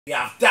we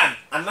have done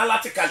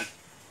analytically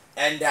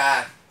and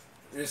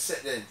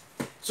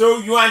so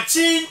Yuan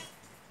Qing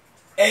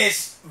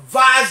is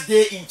vast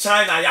day in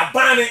China. You're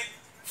banning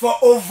for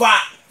over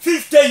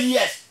 50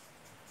 years.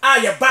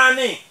 You're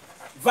banning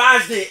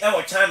vast day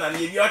in China.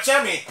 You're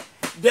telling me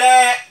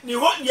the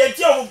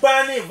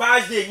banning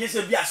vast day. Yes,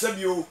 be a sub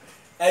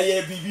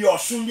BB or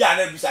soon be an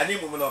episode.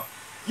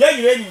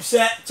 You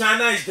say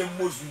China is the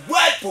most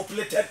well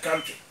populated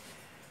country.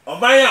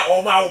 Omaya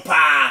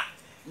Omaupa.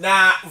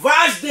 Now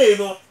vast day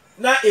no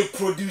now it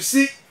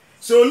produce.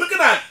 So looking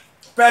at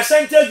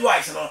percentage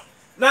wise no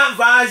now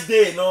vast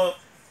day no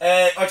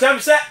or time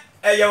say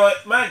your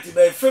man to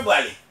be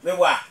February me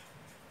wa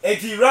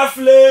it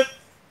roughly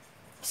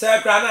say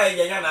krana e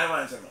nya 9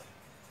 months no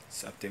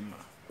September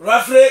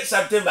roughly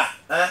September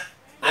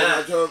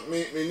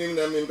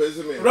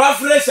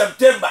roughly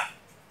September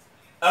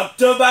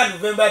October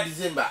November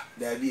December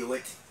there be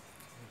wait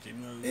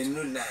in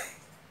no 9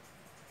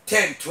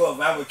 10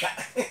 12 I will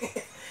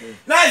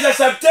now it's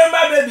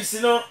September baby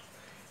you know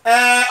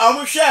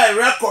I'm share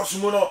records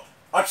mu no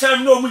o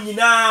cham no mu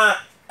nyina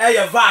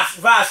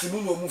vast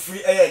mu no mu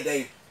free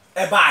day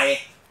e baaye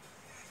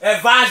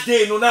vast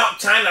day no na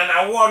China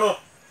na war no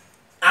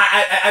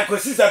I could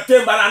see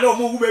September na no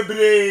mu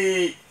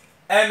bebre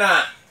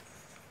na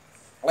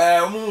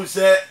mu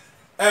say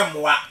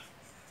emwa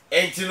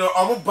enti no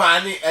omo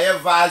bani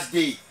vast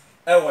day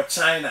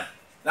China.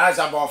 That's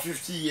about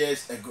 50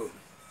 years ago.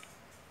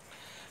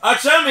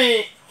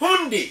 Achami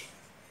Hundi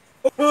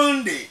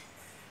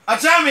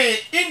Achami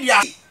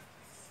India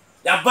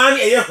ya bani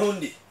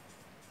Hundi.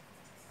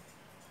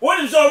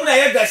 What is over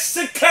there? The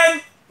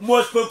second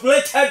most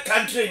populated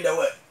country in the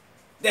world.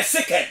 The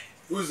second.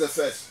 Who's the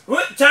first?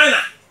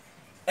 China.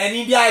 And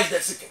India is the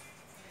second.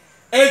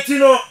 And you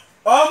know,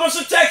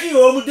 almost taking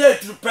home there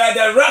to prepare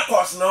the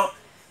records, no?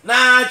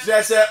 Now,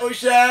 just say,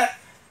 Osha,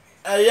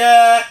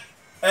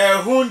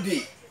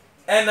 Hundi,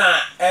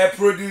 and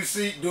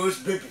produce those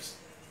babies.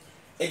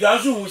 It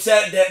also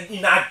said that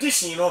in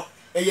addition, you know,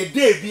 a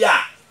day be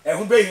a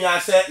who be here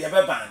said, you have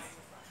a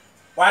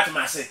what am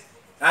I say?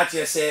 I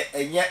just say,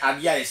 and yet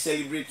I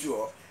celebrate you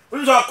all.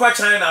 We saw quite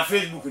China on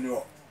Facebook, you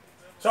know.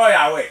 Sorry,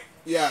 away.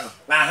 Yeah.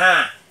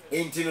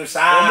 Into the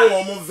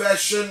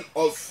version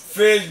of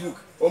Facebook.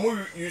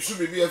 You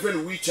should be a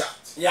friend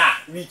WeChat. Yeah,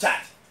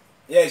 WeChat.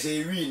 Yes,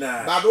 we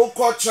now. But don't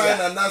call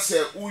China and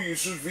say who you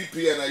should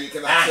VPN and you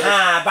can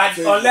access. But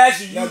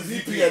unless you use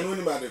VPN,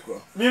 only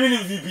medical. Meaning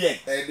VPN.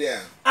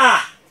 There.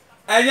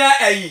 And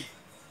yeah,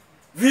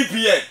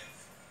 VPN.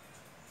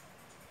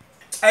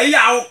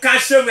 I'll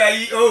catch you,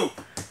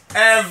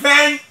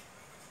 then,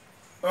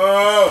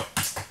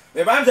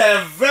 the band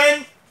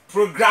Venn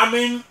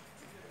programming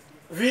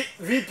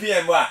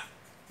VPN what?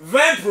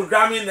 Venn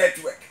programming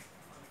network.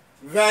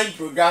 Venn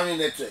programming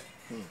network.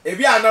 If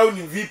you are now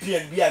in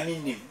VPN, be a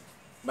meaning,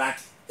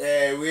 but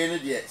we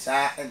need it,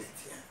 sir, and it.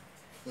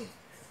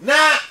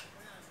 Now,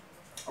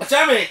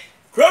 tell me,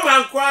 Chrome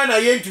and Quan are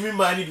yen to me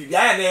money, be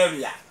an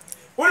area.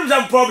 What is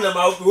some problem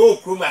out the whole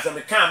Chrome as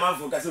a car man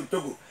for Castle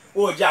Togo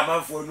or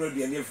German for no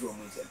be an from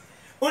himself?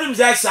 What is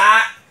that,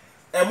 sir?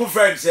 And my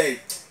friend say,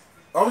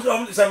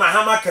 almost some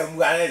hammer can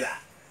go either.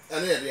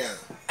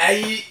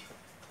 And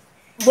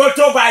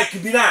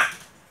motorbike be now.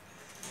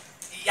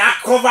 Ya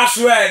cover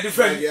swear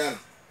different.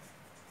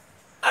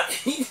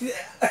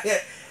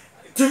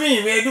 To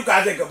me, me look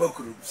at the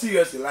book.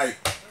 Seriously, like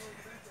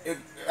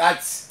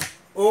that's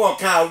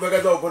cow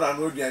because open and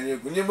road and you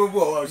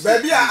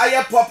baby,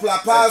 I popular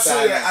pass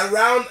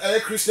around a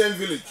Christian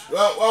village.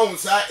 Well, one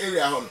side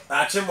area home.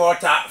 Yeah,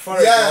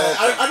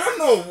 I don't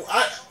know.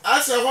 I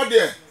say what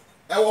there.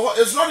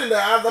 It's not in the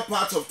other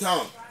part of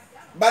town.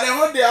 But I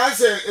heard there I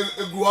say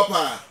it grew up.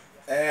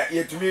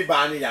 Yeah, to me,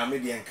 Barney, I'm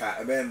median car,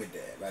 a baby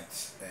there, but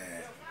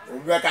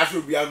we are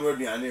castle be on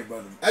road and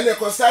they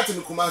constant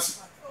in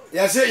Kumasi.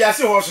 Yes,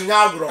 horse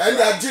now grow. And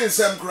that jeans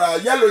some cry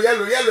yellow.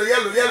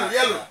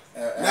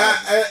 Now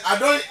I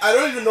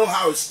don't even know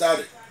how it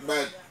started,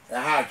 but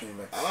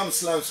I'm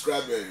slum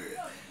scrap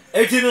area.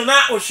 It is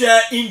not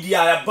share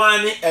India,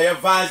 Barney, a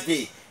vast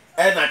day,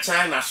 and a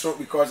China so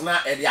because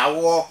now at the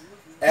war.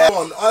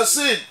 I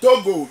say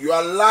Togo, you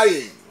are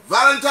lying.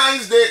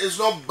 Valentine's Day is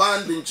not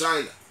banned in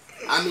China.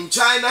 And in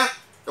China,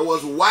 it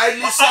was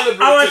widely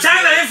celebrated. Our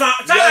China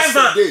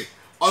yesterday.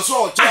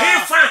 Also,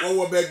 China,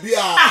 baby.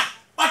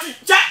 But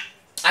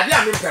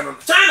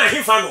China,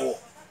 he found.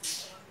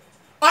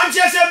 I'm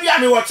just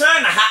saying, what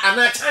China and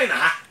not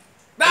China.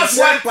 That's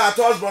one part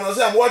husband. I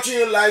say I'm watching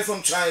you live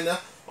from China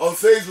on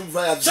Facebook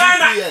via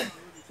VPN.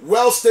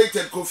 Well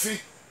stated, Kofi.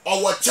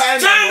 Or what China?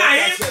 We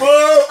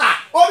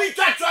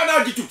try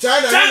China to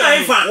China.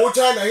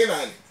 China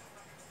here.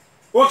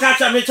 What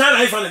catch me China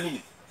here for the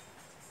minute.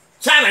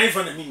 China here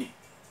for the minute.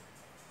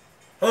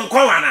 Hong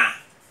Kong now.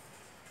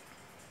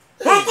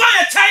 Hong Kong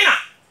is China.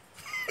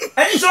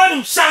 And he's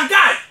on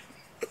Shanghai.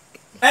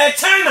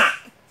 China.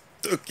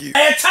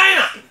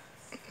 China.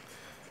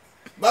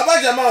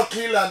 Baba Jamal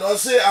Cleveland, I'll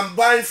say I'm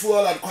buying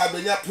fuel at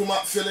Kwabenya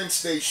Puma filling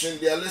station.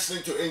 They are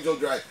listening to Angel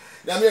Drive.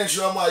 na me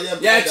nhiro mo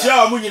ayem ya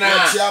chia omu nyina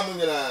ya chia mo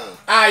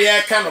nyina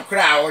ye ka no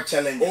kra a wo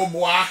challenge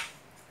oboa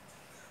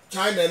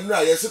China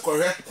nura yes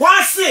kohwe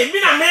kwase mi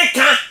na me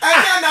ka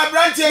anya na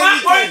branch China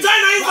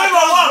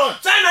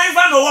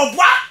even no wo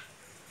bwa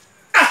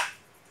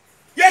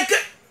ya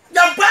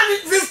ban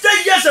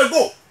 50 years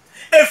ago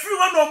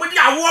everyone no mudi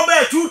awo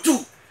ba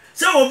tutu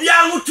say obi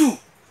ahutu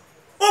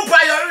o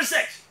by your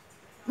research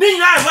ni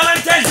nya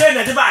Valentine's Day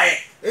na de bae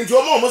enti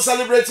omo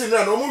celebrating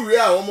na omo wi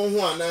a omo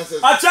hu ananse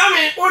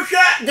atami o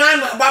hwe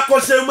Ghana ba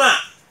kosemu a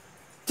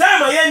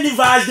time a ye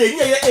Valentine's Day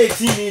nye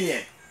 18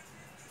 million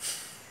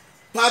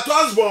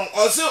Patos born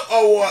also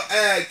our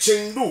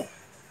Chengdu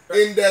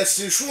in the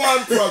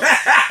Sichuan province.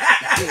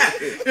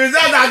 Is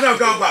that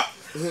go?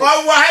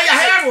 Oh,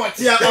 why what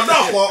here?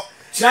 Odoko.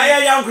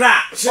 Chaya young gra.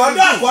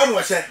 Odoko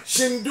was it?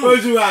 Chengdu.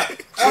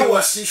 I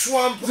was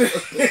Sichuan.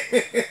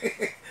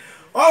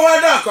 Oh,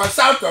 Odoko,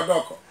 South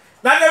Odoko.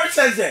 Now there is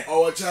sense.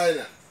 Our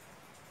China.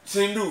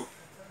 Chengdu.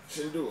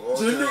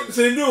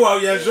 Chengdu. Oh,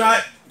 yes,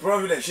 right.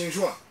 Providence.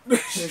 Sichuan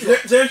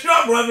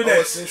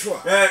Providence.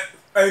 Sichuan.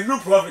 A new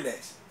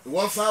Providence.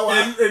 One flower.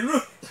 A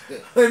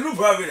new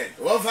Providence.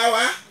 One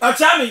flower.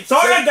 Tell me, so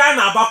the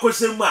Ghana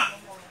Bakosema.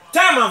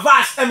 Time of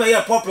vast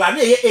MA popular,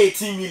 near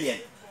 18 million.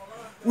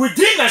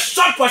 Within a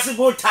short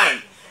possible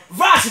time,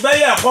 vast by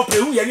a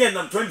popular who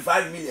are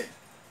 25 million.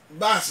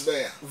 Bass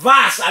bear.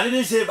 Vast, I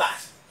didn't say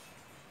vast.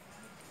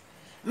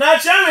 Now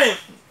tell me.